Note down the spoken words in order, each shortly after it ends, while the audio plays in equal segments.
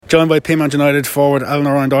Joined by Peamount United forward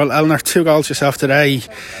Eleanor Ryan Doyle. Eleanor, 2 goals yourself today.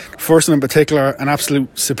 First one in particular, an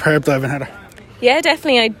absolute superb diving header. Yeah,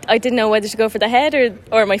 definitely. I didn't know whether to go for the head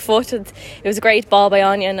or my foot. It was a great ball by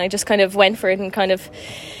Anya, and I just kind of went for it and kind of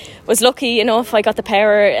was lucky enough. I got the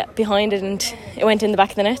power behind it and it went in the back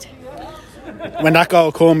of the net. When that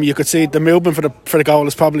goal come, you could see the movement for the goal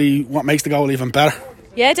is probably what makes the goal even better.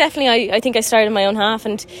 Yeah, definitely. I think I started my own half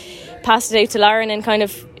and passed it out to Lauren, and kind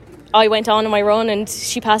of I went on in my run and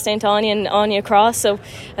she passed down to Anya and Anya across, and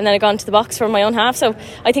then I got into the box for my own half. So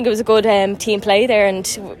I think it was a good team play there, and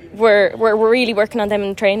we're really working on them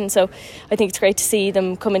in training, so I think it's great to see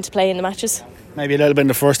them come into play in the matches. Maybe a little bit in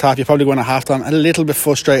the first half, you probably went at half time a little bit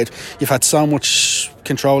frustrated. You've had so much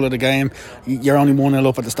control of the game, you're only 1-0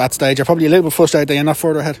 up at that stage. You're probably a little bit frustrated that you're not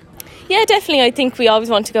further ahead. Yeah, definitely. I think we always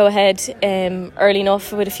want to go ahead early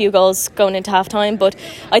enough with a few goals going into half time, but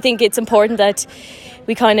I think it's important that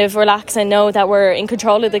we kind of relax and know that we're in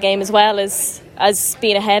control of the game as well as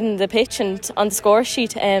being ahead in the pitch and on the score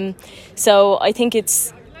sheet. So I think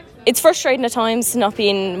it's frustrating at times not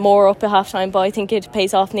being more up at half time, but I think it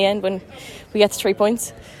pays off in the end when we get the 3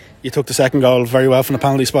 points. You took the second goal very well from the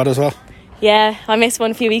penalty spot as well. Yeah, I missed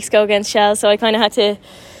one a few weeks ago against Shell, so I kind of had to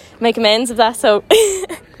make amends of that, so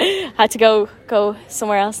had to go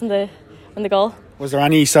somewhere else in the goal. Was there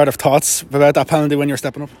any sort of thoughts about that penalty when you were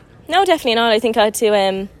stepping up? No, definitely not. I think I had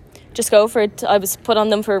to just go for it. I was put on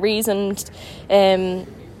them for a reason. The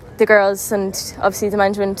girls and obviously the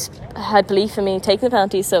management had belief in me taking the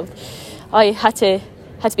penalty, so I had to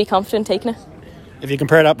be confident taking it. If you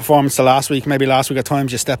compare that performance to last week, maybe last week at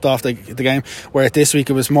times you stepped off the game, where this week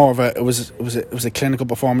it was more of it was a clinical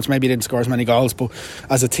performance. Maybe you didn't score as many goals, but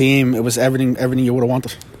as a team it was everything you would have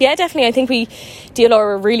wanted. Yeah, definitely. I think DLR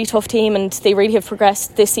are a really tough team, and they really have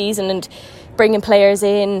progressed this season and bringing players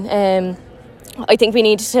in. I think we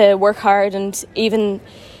needed to work hard, and even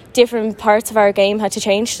different parts of our game had to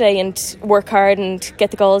change today and work hard and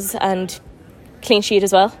get the goals and clean sheet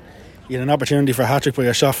as well. You had an opportunity for a hat-trick, but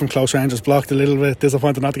your shot from close range was blocked. A little bit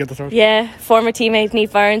disappointed not to get the third. Yeah, former teammate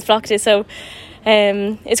Niamh Barnes blocked it, so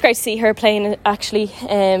it's great to see her playing actually.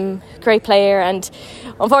 Great player, and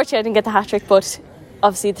unfortunately I didn't get the hat-trick, but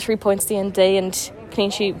obviously the 3 points at the end of the day and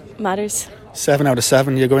clean sheet matters. 7 out of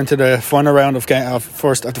 7. You go into the final round of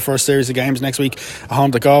the first series of games next week at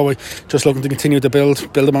home to Galway, just looking to continue to build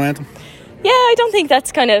the momentum. Yeah, I don't think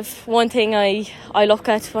that's kind of one thing I look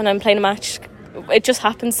at when I'm playing a match. It just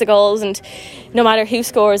happens, the goals, and no matter who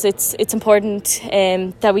scores, it's important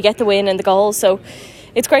that we get the win and the goals. So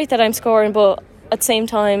it's great that I'm scoring, but at the same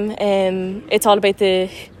time it's all about the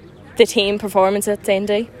team performance at the end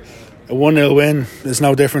of the day. A 1-0 win is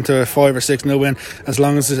no different to a 5 or 6-0 win. As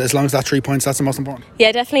long as that 3 points, that's the most important.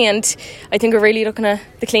 Yeah, definitely, and I think we're really looking at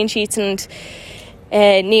the clean sheets, and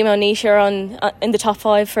Nemo and Nisha are in the top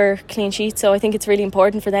 5 for clean sheets, so I think it's really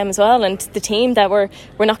important for them as well, and the team that we're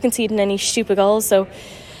not conceding any stupid goals. So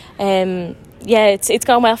it's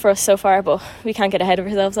gone well for us so far, but we can't get ahead of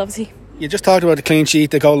ourselves, obviously. You just talked about the clean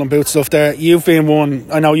sheet, the golden boot stuff there. You've been one,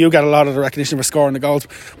 I know you get a lot of the recognition for scoring the goals,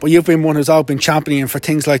 but you've been one who's all been championing for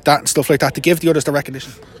things like that and stuff like that, to give the others the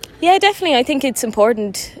recognition. Yeah, definitely. I think it's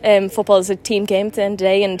important. Football is a team game at the end of the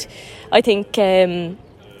day, and I think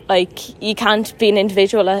you can't be an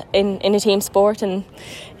individual in a team sport, and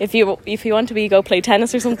if you want to be, go play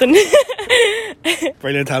tennis or something.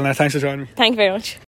 Brilliant, Eleanor. Thanks for joining me. Thank you very much.